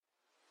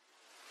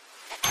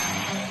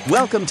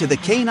Welcome to the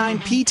Canine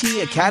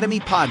PT Academy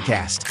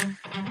podcast,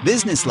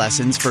 business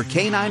lessons for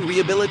canine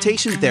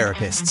rehabilitation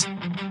therapists.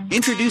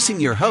 Introducing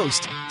your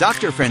host,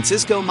 Dr.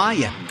 Francisco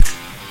Maya.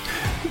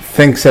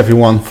 Thanks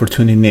everyone for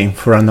tuning in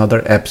for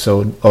another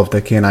episode of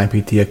the Canine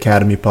PT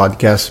Academy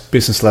podcast,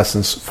 business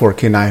lessons for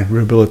canine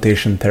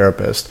rehabilitation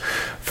therapists.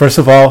 First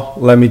of all,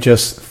 let me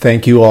just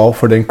thank you all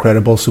for the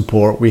incredible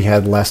support we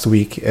had last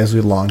week as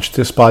we launched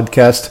this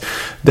podcast.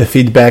 The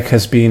feedback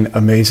has been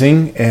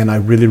amazing and I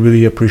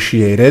really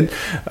appreciate it.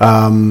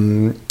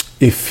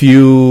 If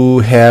you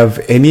have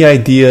any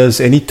ideas,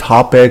 any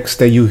topics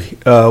that you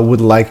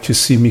would like to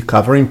see me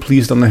covering,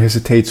 please don't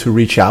hesitate to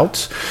reach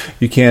out.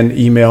 You can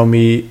email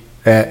me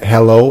at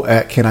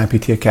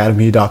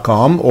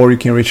hello@caniptacademy.com, or you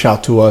can reach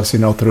out to us,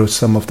 through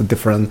some of the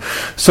different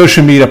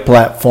social media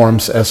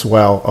platforms as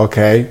well.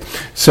 Okay.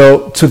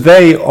 So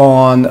today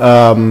on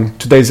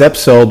today's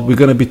episode, we're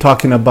going to be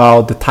talking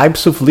about the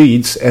types of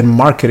leads and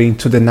marketing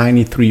to the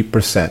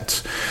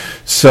 93%.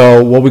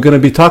 So what we're going to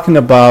be talking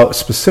about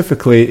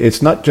specifically,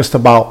 it's not just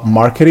about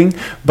marketing,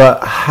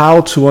 but how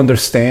to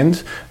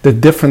understand the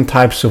different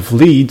types of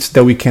leads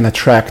that we can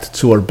attract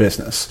to our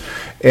business.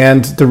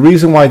 And the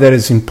reason why that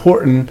is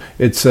important,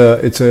 it's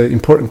an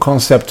important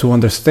concept to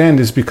understand,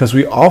 is because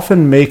we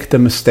often make the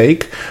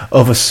mistake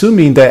of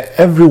assuming that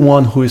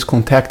everyone who is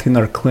contacting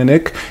our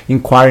clinic,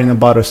 inquiring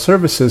about our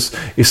services,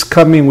 is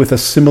coming with a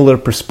similar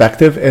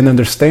perspective and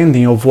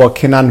understanding of what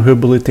canine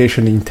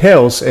rehabilitation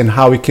entails and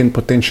how we can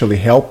potentially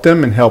help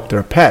them and help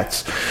their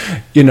pets.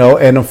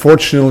 And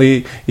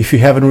unfortunately, if you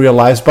haven't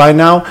realized by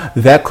now,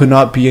 that could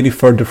not be any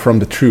further from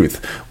the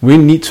truth. We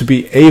need to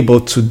be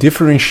able to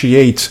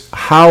differentiate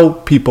how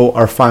people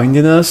are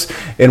finding us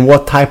and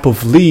what type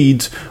of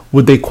leads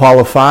would they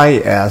qualify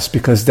as,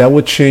 because that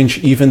would change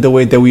even the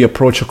way that we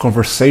approach a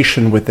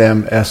conversation with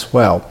them as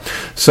well.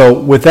 So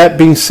with that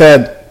being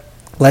said,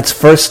 let's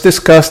first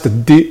discuss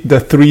the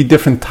three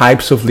different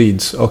types of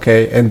leads,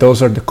 okay? And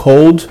those are the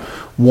cold,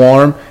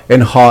 warm,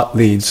 and hot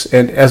leads.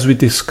 And as we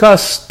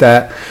discussed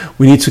that,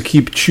 we need to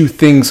keep two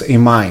things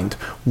in mind.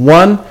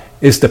 One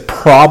is the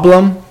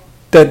problem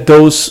that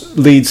those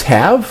leads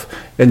have,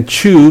 and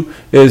two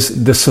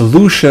is the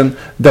solution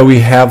that we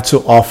have to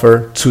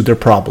offer to their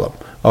problem.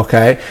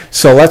 Okay,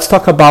 so let's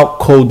talk about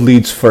cold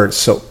leads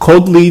first. So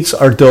cold leads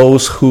are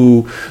those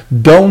who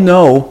don't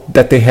know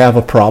that they have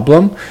a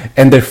problem,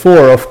 and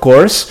therefore, of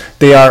course,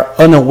 they are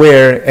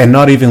unaware and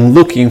not even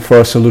looking for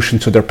a solution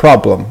to their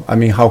problem. I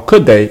mean, how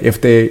could they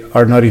if they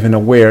are not even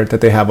aware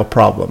that they have a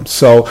problem?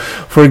 So,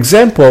 for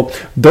example,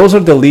 those are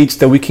the leads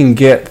that we can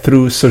get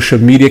through social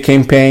media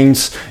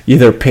campaigns,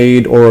 either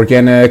paid or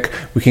organic.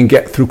 We can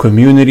get through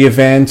community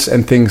events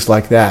and things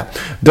like that.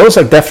 Those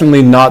are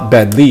definitely not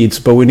bad leads,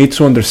 but we need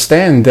to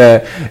understand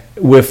that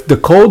with the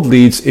cold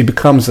leads, it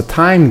becomes a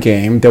time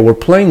game that we're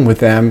playing with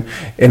them,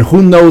 and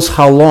who knows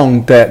how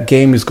long that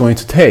game is going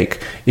to take.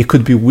 It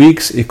could be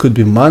weeks, it could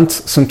be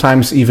months,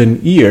 sometimes even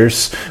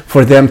years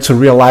for them to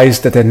realize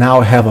that they now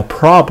have a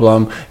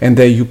problem and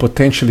that you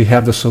potentially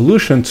have the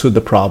solution to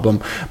the problem.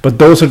 But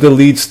those are the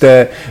leads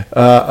that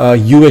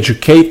you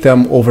educate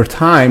them over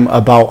time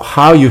about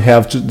how you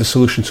have the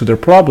solution to their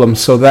problem,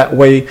 so that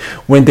way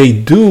when they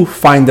do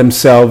find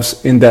themselves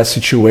in that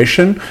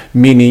situation,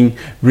 meaning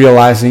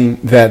realizing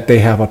that they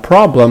have a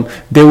problem,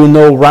 they will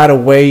know right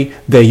away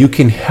that you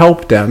can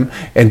help them,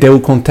 and they will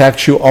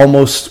contact you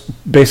almost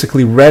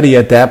basically ready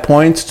at that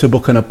point to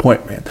book an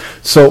appointment.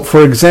 So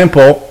for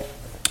example,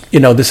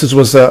 this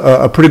was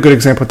a pretty good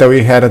example that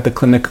we had at the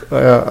clinic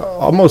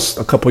almost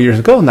a couple years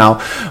ago now,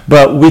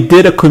 but we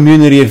did a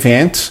community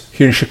event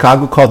here in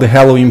Chicago called the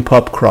Halloween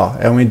Pup Crawl,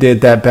 and we did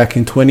that back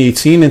in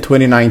 2018 and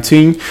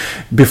 2019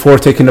 before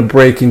taking a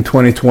break in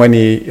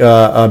 2020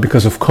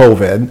 because of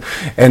COVID.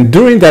 And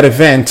during that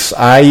event,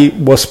 I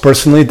was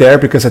personally there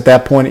because at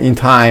that point in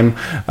time,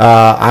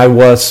 I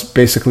was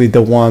basically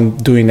the one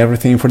doing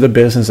everything for the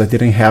business. I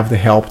didn't have the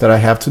help that I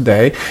have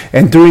today.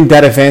 And during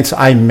that event,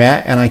 I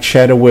met and I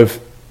chatted with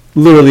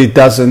literally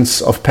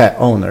dozens of pet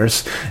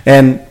owners,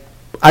 and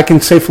I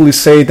can safely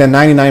say that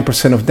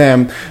 99% of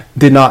them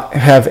did not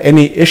have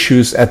any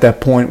issues at that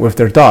point with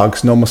their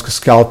dogs. No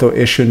musculoskeletal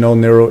issue, no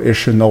neuro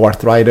issue, no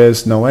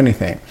arthritis, no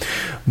anything.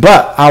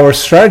 But our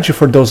strategy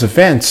for those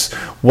events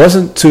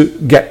wasn't to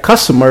get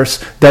customers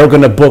that are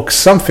going to book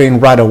something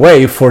right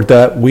away for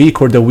the week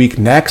or the week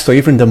next or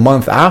even the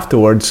month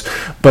afterwards.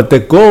 But the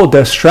goal,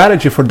 the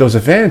strategy for those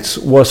events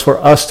was for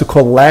us to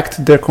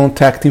collect their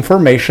contact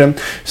information,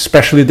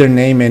 especially their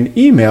name and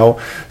email,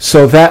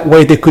 so that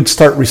way they could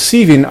start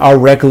receiving our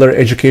regular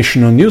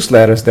educational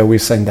newsletters that we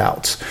send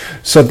out.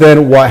 So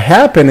then what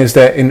happened is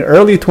that in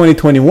early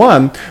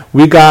 2021,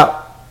 we got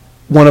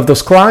one of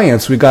those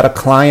clients. We got a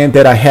client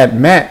that I had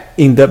met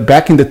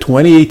back in the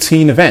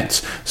 2018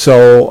 events.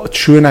 So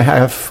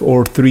 2.5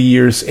 or 3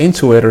 years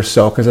into it or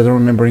so, because I don't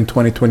remember in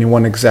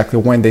 2021 exactly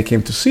when they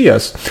came to see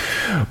us.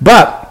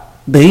 But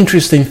the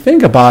interesting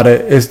thing about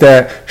it is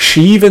that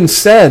she even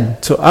said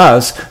to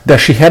us that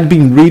she had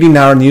been reading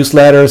our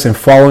newsletters and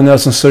following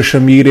us on social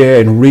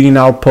media and reading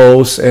our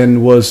posts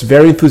and was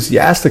very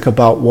enthusiastic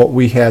about what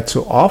we had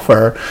to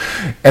offer.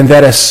 And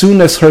that as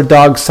soon as her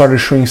dog started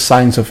showing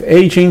signs of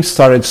aging,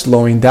 started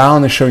slowing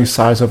down and showing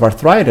signs of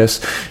arthritis,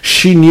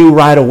 she knew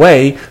right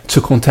away to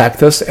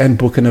contact us and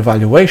book an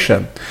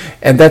evaluation.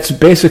 And that's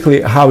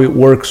basically how it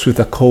works with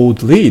a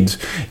cold lead.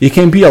 It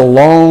can be a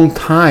long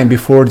time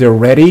before they're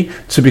ready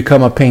to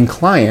become a paying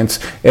client,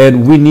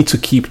 and we need to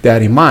keep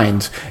that in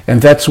mind.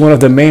 And that's one of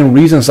the main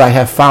reasons I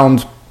have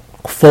found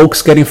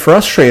folks getting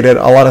frustrated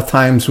a lot of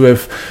times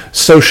with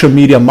social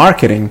media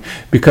marketing,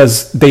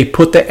 because they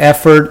put the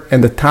effort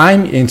and the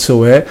time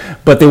into it,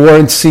 but they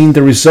weren't seeing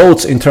the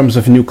results in terms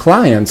of new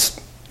clients.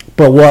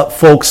 But what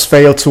folks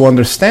fail to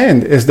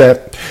understand is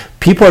that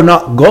people are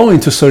not going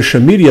to social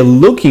media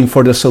looking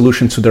for the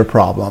solution to their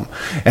problem.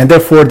 And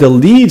therefore, the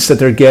leads that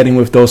they're getting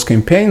with those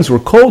campaigns were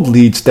cold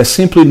leads that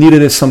simply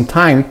needed some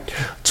time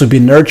to be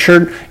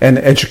nurtured and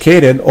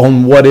educated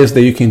on what is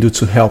that you can do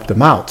to help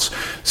them out.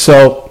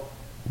 So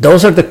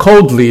those are the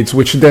cold leads,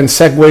 which then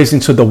segues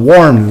into the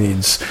warm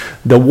leads.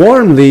 The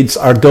warm leads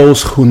are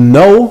those who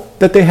know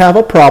that they have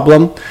a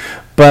problem,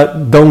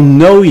 but don't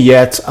know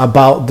yet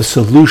about the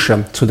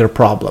solution to their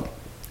problem.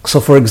 So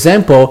for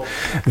example,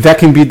 that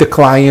can be the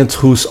client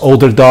whose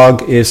older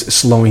dog is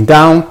slowing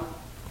down,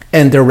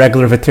 and their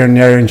regular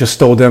veterinarian just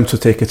told them to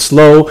take it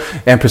slow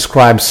and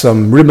prescribe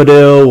some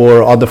Rimadyl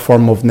or other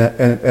form of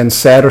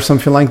NSAID or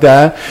something like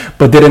that,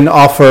 but didn't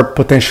offer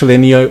potentially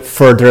any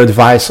further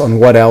advice on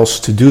what else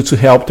to do to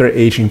help their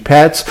aging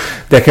pets.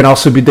 That can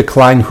also be the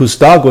client whose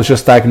dog was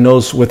just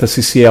diagnosed with a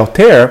CCL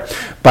tear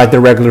by the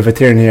regular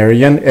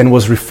veterinarian and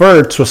was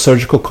referred to a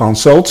surgical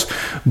consult,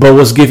 but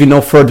was given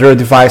no further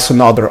advice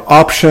on other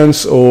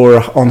options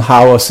or on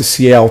how a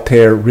CCL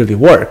tear really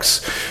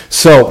works.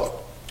 So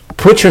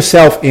put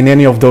yourself in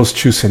any of those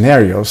two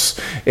scenarios,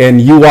 and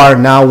you are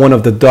now one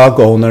of the dog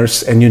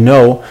owners, and you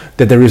know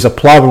that there is a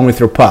problem with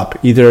your pup,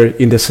 either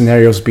in the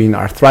scenarios being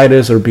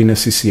arthritis or being a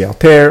CCL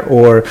tear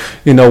or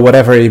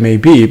whatever it may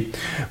be.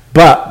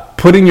 But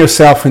putting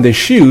yourself in the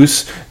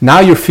shoes, now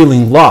you're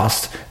feeling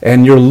lost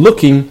and you're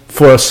looking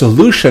for a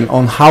solution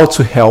on how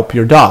to help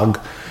your dog.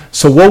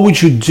 So what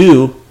would you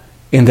do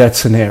in that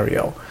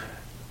scenario?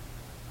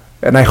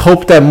 And I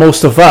hope that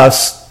most of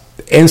us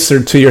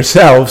answered to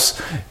yourselves,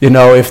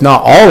 if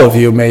not all of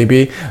you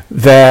maybe,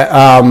 that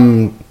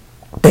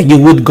you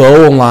would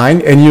go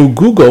online and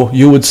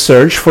you would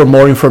search for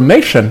more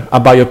information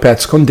about your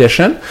pet's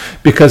condition,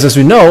 because as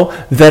we know,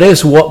 that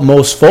is what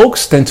most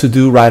folks tend to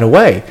do right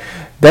away.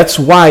 That's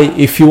why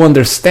if you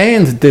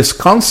understand this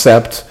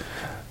concept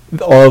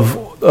of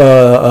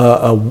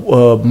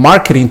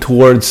marketing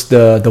towards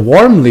the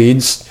warm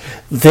leads,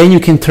 then you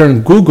can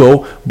turn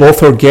Google,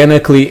 both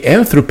organically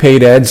and through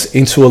paid ads,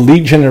 into a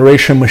lead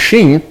generation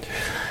machine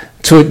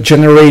to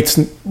generate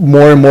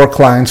more and more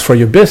clients for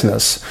your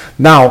business.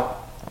 Now,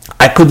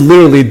 I could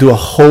literally do a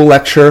whole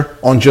lecture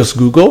on just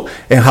Google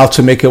and how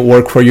to make it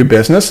work for your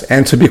business.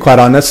 And to be quite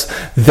honest,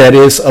 that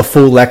is a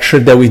full lecture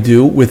that we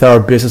do with our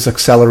Business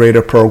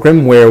Accelerator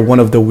program, where one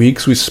of the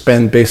weeks we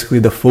spend basically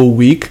the full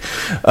week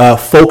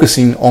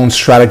focusing on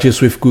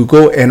strategies with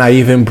Google. And I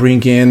even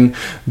bring in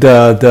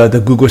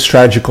the Google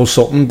strategy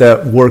consultant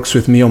that works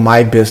with me on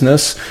my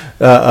business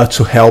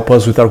to help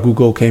us with our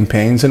Google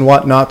campaigns and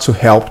whatnot, to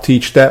help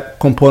teach that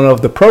component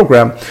of the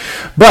program.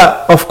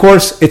 But of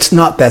course, it's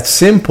not that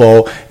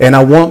simple, and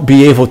I won't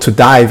be able to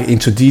dive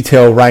into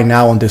detail right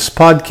now on this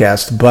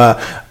podcast. But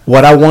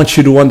what I want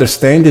you to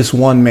understand is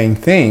one main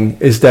thing,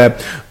 is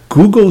that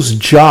Google's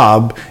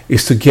job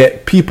is to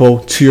get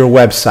people to your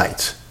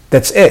website.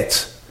 That's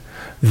it.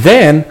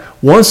 Then,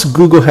 once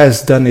Google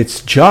has done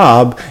its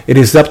job, it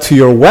is up to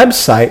your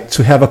website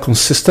to have a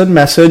consistent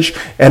message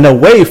and a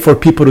way for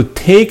people to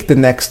take the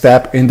next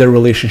step in their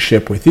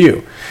relationship with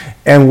you.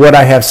 And what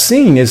I have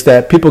seen is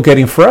that people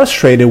getting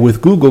frustrated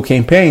with Google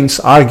campaigns,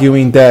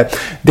 arguing that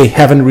they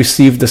haven't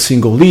received a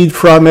single lead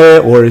from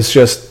it, or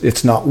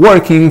it's not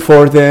working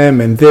for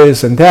them, and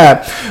this and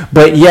that.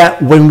 But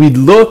yet, when we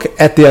look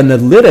at the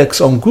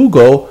analytics on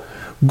Google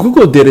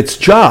did its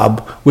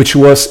job, which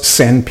was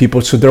send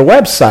people to their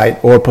website,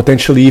 or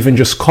potentially even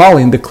just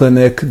calling the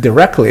clinic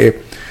directly.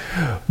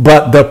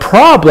 But the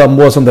problem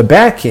was on the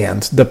back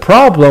end. The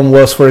problem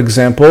was, for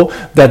example,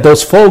 that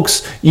those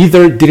folks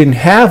either didn't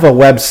have a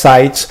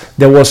website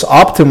that was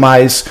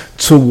optimized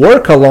to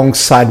work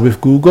alongside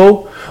with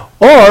Google,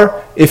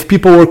 or if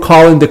people were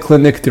calling the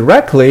clinic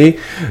directly,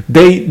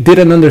 they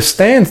didn't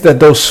understand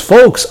that those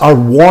folks are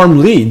warm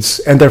leads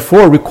and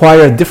therefore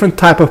require a different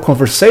type of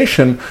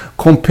conversation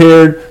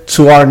compared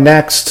to our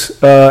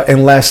next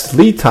and last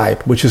lead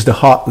type, which is the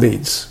hot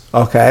leads.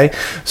 Okay,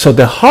 so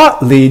the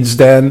hot leads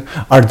then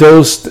are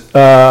those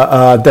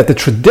that the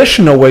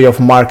traditional way of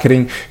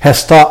marketing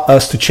has taught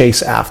us to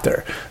chase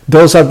after.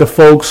 Those are the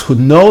folks who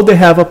know they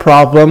have a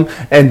problem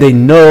and they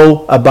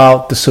know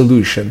about the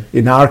solution.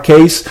 In our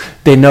case,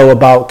 they know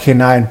about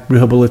canine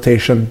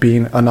rehabilitation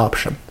being an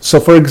option. So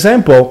for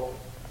example,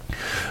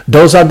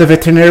 Those are the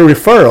veterinary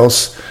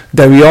referrals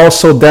that we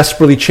also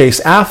desperately chase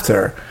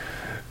after.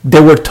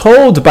 They were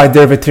told by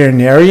their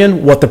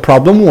veterinarian what the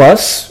problem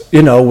was,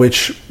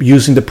 which,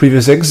 using the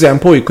previous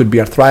example, it could be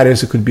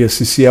arthritis, it could be a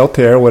CCL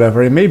tear,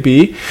 whatever it may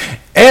be,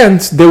 and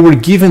they were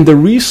given the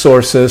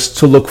resources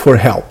to look for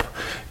help.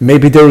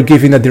 Maybe they were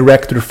giving a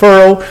direct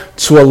referral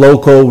to a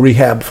local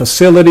rehab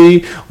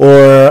facility,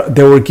 or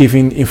they were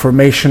giving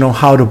information on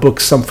how to book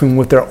something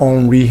with their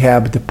own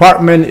rehab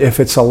department if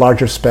it's a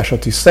larger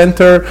specialty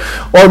center,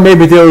 or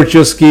maybe they were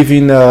just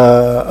giving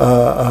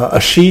a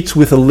sheet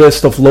with a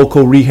list of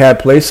local rehab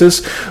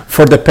places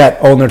for the pet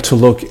owner to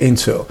look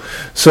into.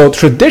 So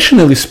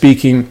traditionally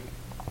speaking,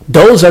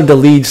 those are the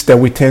leads that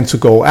we tend to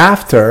go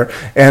after,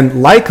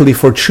 and likely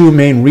for two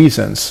main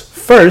reasons.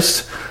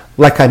 First,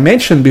 like I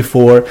mentioned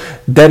before,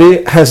 that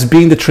it has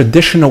been the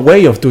traditional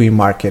way of doing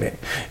marketing.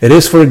 It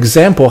is, for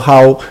example,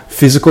 how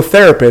physical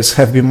therapists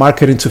have been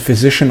marketing to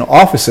physician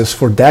offices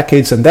for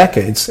decades and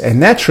decades. And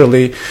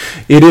naturally,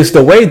 it is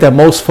the way that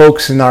most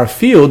folks in our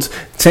fields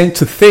tend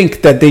to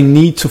think that they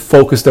need to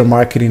focus their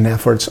marketing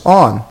efforts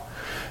on.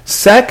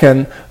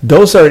 Second,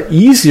 those are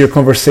easier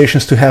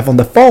conversations to have on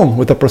the phone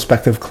with the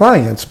prospective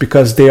clients,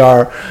 because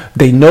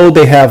they know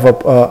they have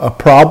a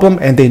problem,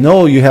 and they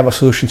know you have a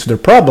solution to their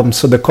problem.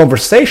 So the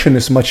conversation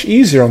is much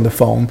easier on the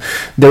phone.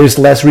 There is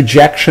less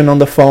rejection on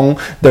the phone.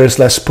 There is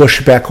less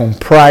pushback on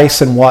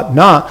price and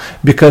whatnot,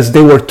 because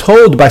they were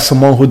told by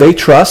someone who they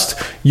trust,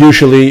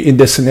 usually in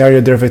this scenario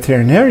their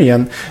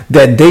veterinarian,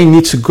 that they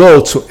need to go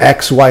to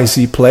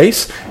XYZ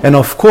place. And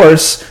of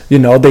course,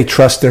 they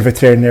trust their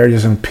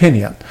veterinarian's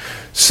opinion.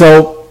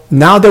 So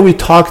now that we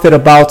talked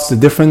about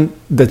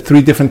the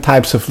three different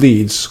types of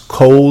leads,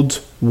 cold,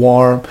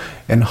 warm,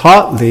 and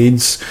hot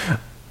leads,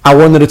 I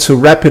wanted to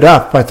wrap it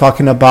up by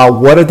talking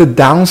about what are the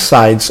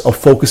downsides of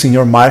focusing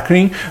your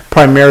marketing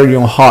primarily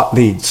on hot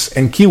leads.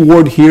 And key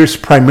word here is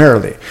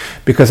primarily,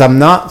 because I'm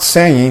not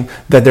saying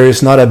that there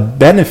is not a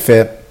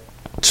benefit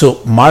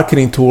to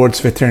marketing towards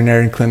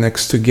veterinary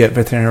clinics to get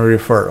veterinary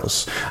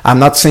referrals. I'm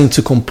not saying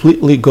to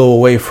completely go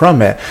away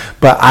from it,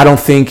 but I don't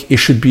think it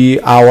should be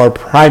our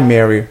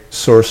primary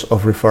source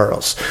of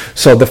referrals.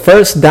 So the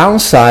first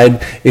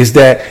downside is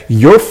that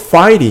you're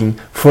fighting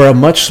for a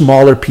much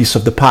smaller piece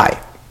of the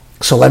pie.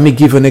 So let me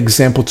give an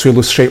example to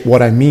illustrate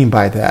what I mean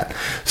by that.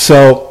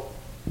 So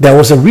there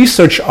was a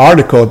research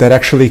article that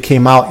actually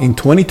came out in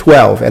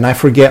 2012, and I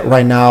forget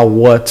right now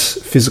what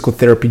physical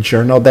therapy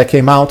journal that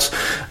came out.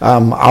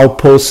 I'll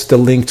post the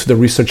link to the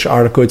research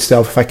article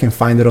itself if I can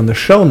find it on the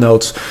show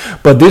notes.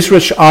 But this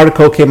research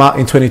article came out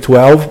in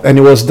 2012, and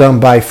it was done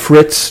by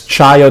Fritz,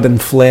 Child,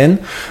 and Flynn,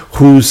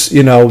 who's,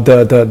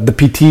 the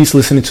PTs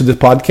listening to the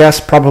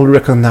podcast probably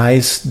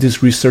recognize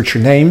these researcher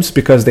names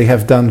because they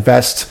have done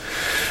vast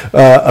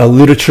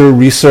literature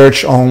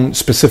research on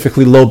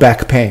specifically low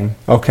back pain,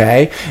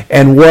 okay?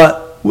 And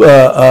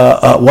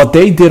what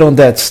they did on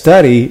that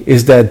study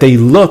is that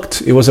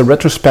it was a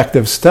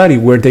retrospective study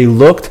where they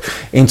looked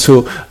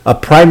into a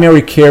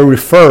primary care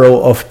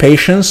referral of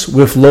patients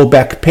with low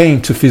back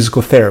pain to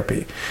physical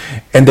therapy.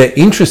 And the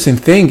interesting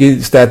thing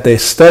is that the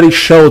study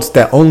showed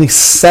that only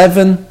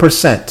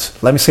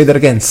 7%, let me say that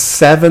again,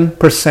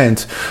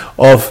 7%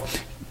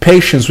 of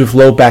patients with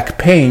low back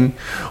pain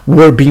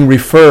were being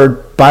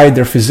referred by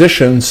their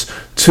physicians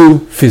to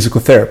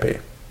physical therapy.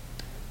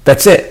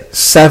 That's it,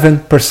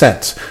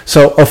 7%.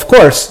 So, of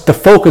course, the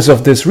focus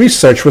of this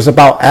research was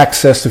about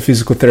access to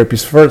physical therapy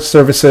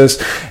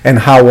services and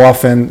how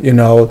often,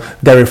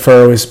 that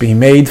referral is being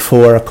made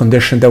for a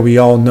condition that we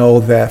all know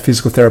that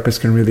physical therapists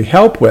can really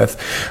help with.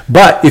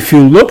 But if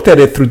you looked at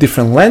it through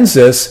different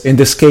lenses, in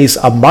this case,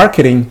 a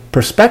marketing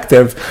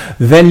perspective,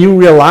 then you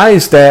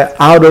realize that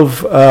out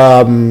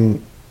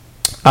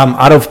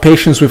of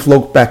patients with low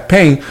back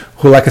pain,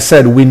 who, like I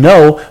said, we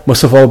know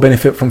most of all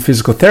benefit from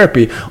physical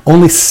therapy,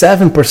 only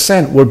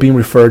 7% were being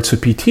referred to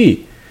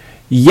PT.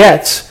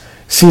 Yet,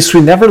 since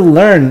we never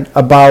learn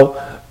about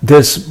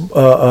this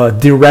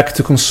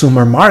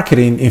direct-to-consumer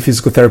marketing in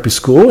physical therapy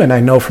school, and I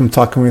know from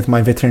talking with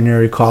my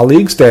veterinary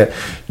colleagues that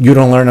you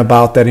don't learn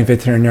about that in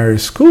veterinary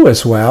school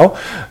as well,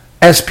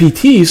 as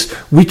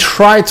PTs, we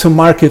try to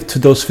market to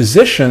those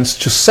physicians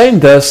to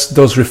send us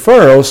those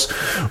referrals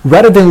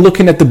rather than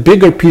looking at the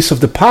bigger piece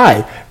of the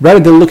pie, rather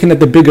than looking at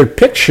the bigger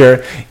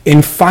picture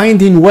and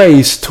finding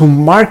ways to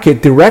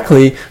market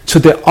directly to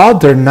the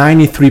other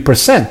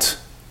 93%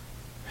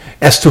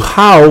 as to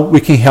how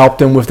we can help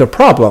them with their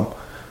problem.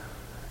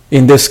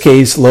 In this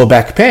case, low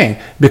back pain.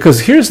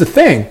 Because here's the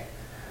thing,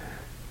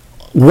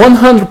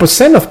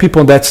 100% of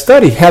people in that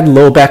study had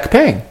low back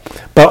pain,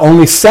 but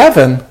only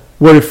 7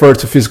 were referred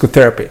to physical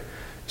therapy.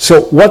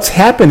 So what's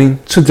happening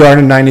to the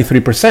other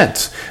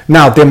 93%?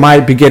 Now, they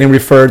might be getting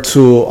referred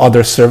to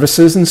other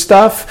services and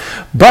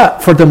stuff,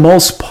 but for the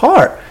most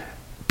part,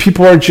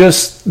 people are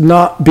just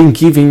not being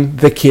given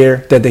the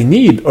care that they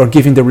need or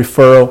giving the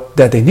referral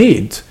that they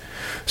need.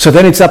 So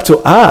then it's up to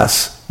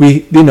us,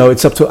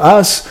 it's up to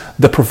us,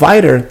 the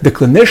provider, the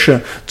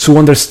clinician, to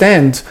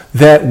understand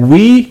that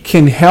we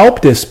can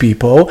help these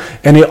people,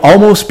 and it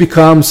almost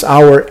becomes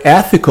our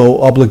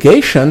ethical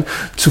obligation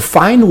to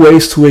find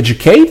ways to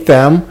educate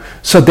them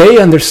so they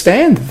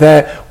understand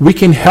that we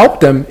can help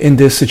them in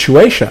this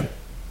situation.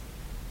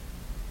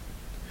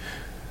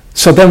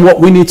 So then what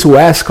we need to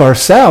ask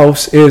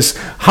ourselves is,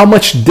 how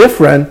much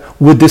different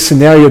would this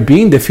scenario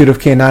be in the field of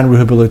canine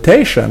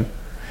rehabilitation?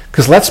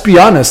 Because let's be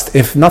honest,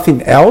 if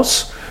nothing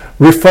else,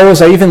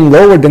 referrals are even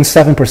lower than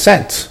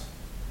 7%.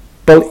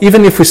 But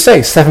even if we say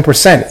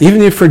 7%,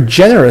 even if we're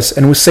generous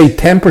and we say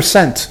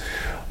 10%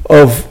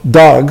 of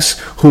dogs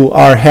who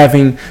are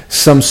having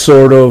some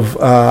sort of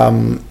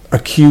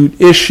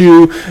acute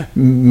issue,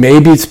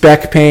 maybe it's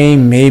back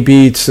pain,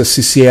 maybe it's a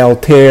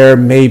CCL tear,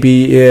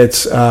 maybe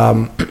it's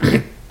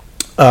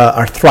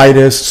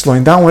arthritis,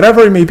 slowing down,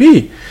 whatever it may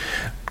be,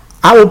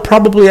 I would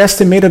probably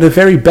estimate at the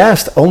very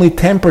best only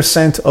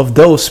 10% of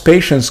those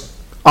patients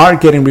are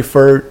getting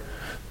referred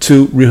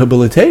to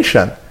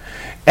rehabilitation.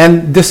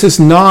 And this is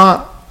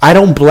not, I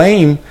don't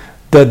blame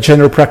the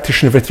general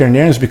practitioner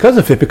veterinarians because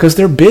of it, because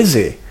they're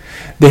busy.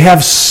 They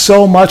have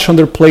so much on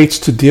their plates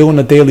to deal on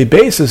a daily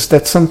basis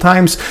that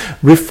sometimes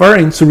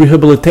referring to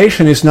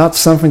rehabilitation is not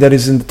something that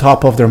is in the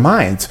top of their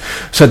minds.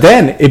 So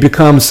then it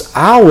becomes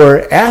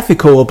our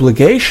ethical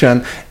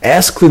obligation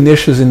as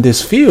clinicians in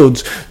these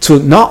fields to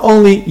not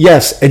only,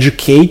 yes,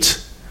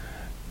 educate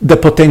the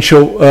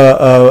potential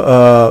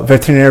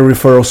veterinary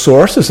referral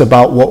sources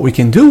about what we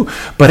can do,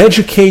 but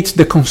educate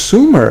the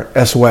consumer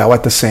as well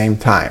at the same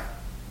time.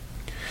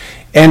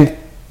 And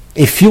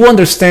if you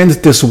understand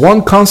this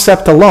one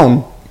concept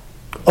alone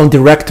on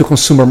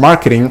direct-to-consumer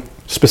marketing,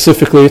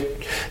 specifically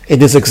in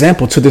this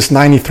example to this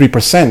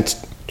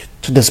 93%,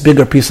 to this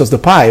bigger piece of the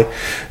pie,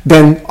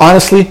 then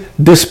honestly,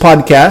 this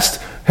podcast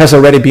has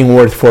already been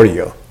worth for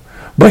you.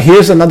 But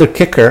here's another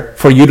kicker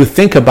for you to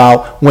think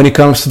about when it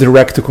comes to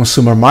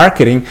direct-to-consumer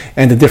marketing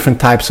and the different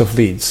types of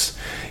leads.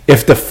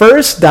 If the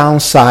first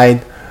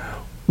downside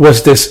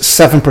was this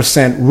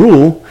 7%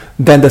 rule,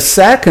 then the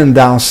second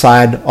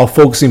downside of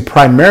focusing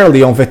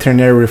primarily on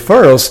veterinary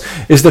referrals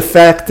is the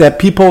fact that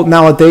people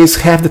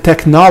nowadays have the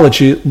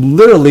technology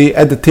literally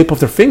at the tip of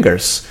their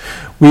fingers.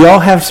 We all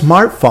have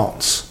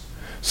smartphones.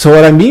 So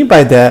what I mean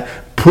by that,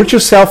 put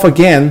yourself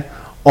again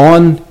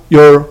on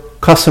your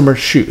customer's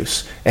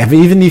shoes. And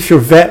even if your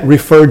vet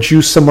referred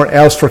you somewhere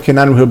else for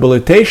canine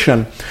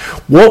rehabilitation,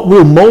 what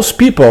will most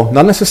people,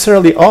 not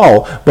necessarily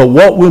all, but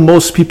what will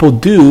most people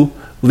do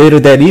later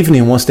that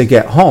evening once they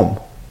get home?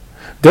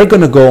 They're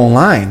going to go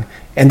online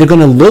and they're going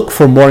to look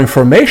for more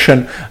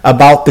information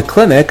about the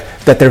clinic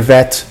that their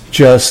vet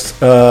just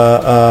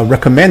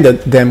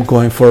recommended them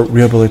going for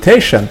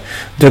rehabilitation.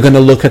 They're going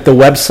to look at the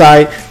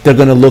website, they're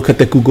going to look at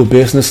the Google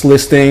business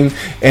listing,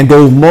 and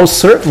they'll most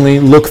certainly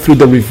look through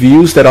the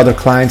reviews that other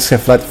clients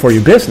have left for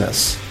your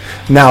business.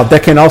 Now,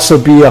 that can also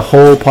be a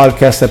whole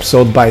podcast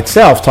episode by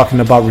itself,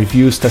 talking about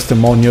reviews,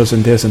 testimonials,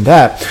 and this and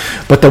that.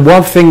 But the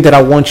one thing that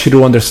I want you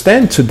to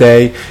understand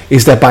today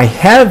is that by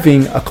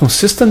having a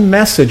consistent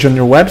message on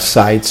your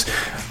websites,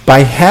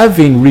 by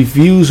having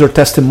reviews or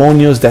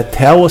testimonials that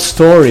tell a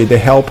story, that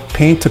help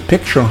paint a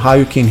picture on how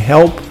you can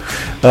help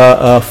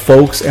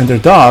folks and their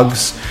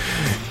dogs,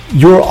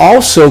 you're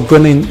also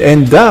going to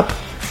end up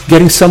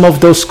getting some of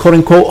those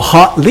quote-unquote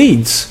hot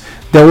leads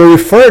that were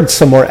referred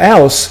somewhere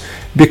else,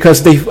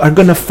 because they are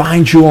going to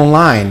find you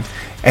online.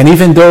 And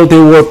even though they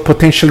were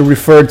potentially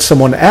referred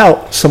somewhere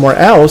else,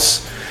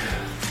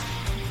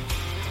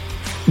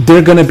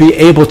 they're going to be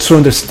able to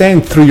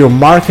understand through your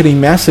marketing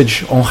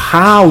message on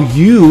how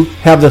you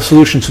have the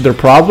solution to their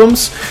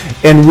problems,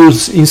 and will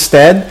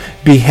instead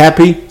be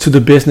happy to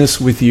do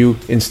business with you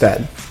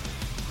instead.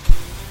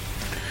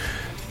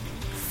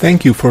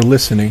 Thank you for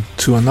listening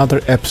to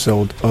another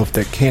episode of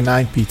the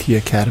Canine PT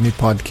Academy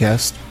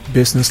podcast,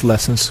 Business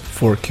Lessons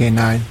for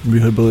Canine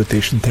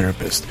Rehabilitation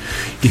Therapists.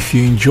 If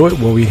you enjoyed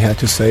what we had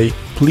to say,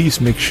 please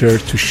make sure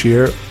to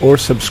share or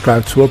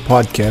subscribe to our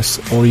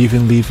podcast, or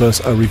even leave us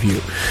a review.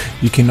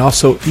 You can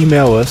also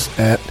email us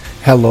at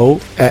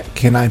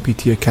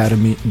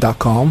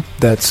hello@canineptacademy.com.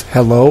 That's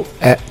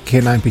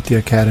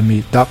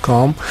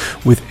hello@canineptacademy.com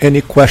with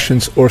any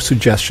questions or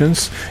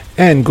suggestions.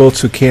 And go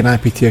to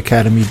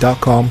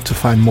canineptacademy.com to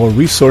find more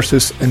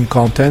resources and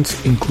content,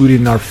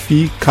 including our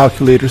fee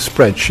calculator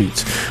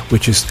spreadsheet,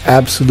 which is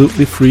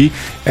absolutely free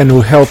and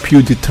will help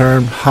you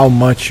determine how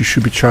much you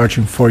should be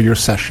charging for your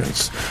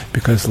sessions.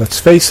 Because let's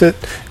face it,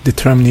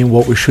 determining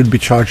what we should be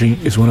charging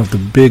is one of the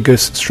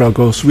biggest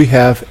struggles we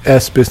have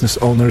as business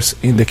owners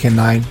in the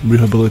canine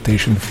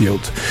rehabilitation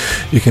field.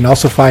 You can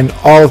also find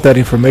all of that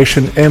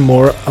information and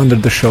more under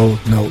the show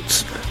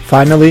notes.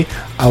 Finally,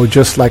 I would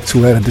just like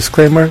to add a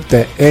disclaimer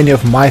that any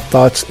of my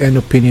thoughts and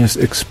opinions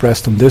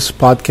expressed on this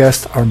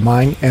podcast are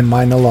mine and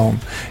mine alone,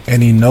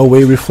 and in no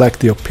way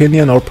reflect the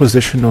opinion or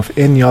position of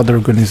any other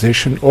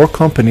organization or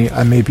company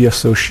I may be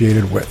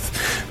associated with.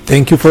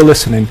 Thank you for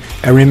listening,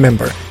 and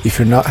remember, if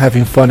you're not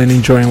having fun and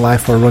enjoying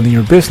life or running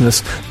your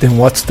business, then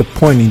what's the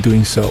point in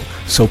doing so?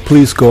 So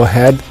please go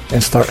ahead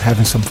and start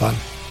having some fun.